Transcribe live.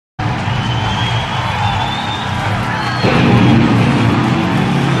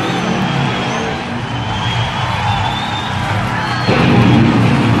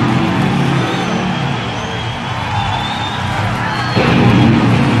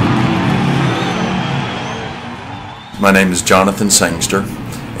My name is Jonathan Sangster,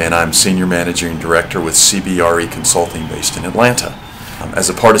 and I'm Senior Managing Director with CBRE Consulting based in Atlanta.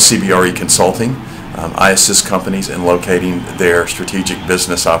 As a part of CBRE Consulting, I assist companies in locating their strategic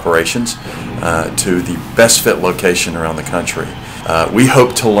business operations to the best fit location around the country. We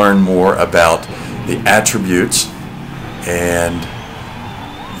hope to learn more about the attributes and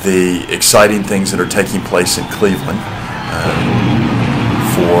the exciting things that are taking place in Cleveland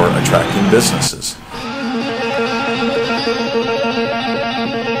for attracting businesses.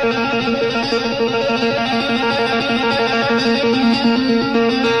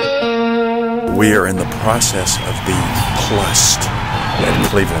 We are in the process of being plussed at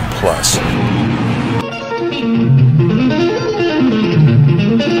Cleveland Plus.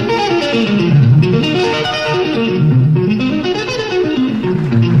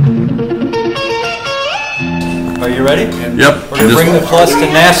 Are you ready? Yep. We're going to bring the Plus to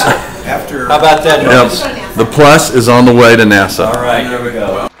NASA. How about that noise? Yep. The Plus is on the way to NASA. All right, here we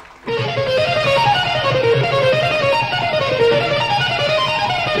go.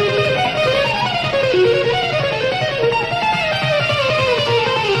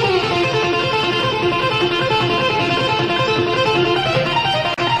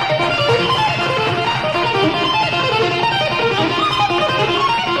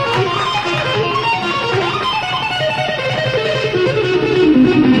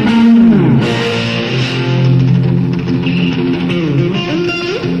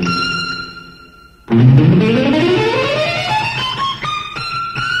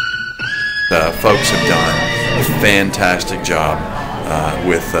 Folks have done a fantastic job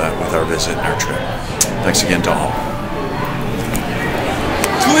with our visit and our trip. Thanks again to all.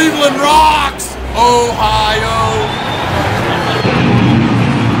 Cleveland rocks! Ohio!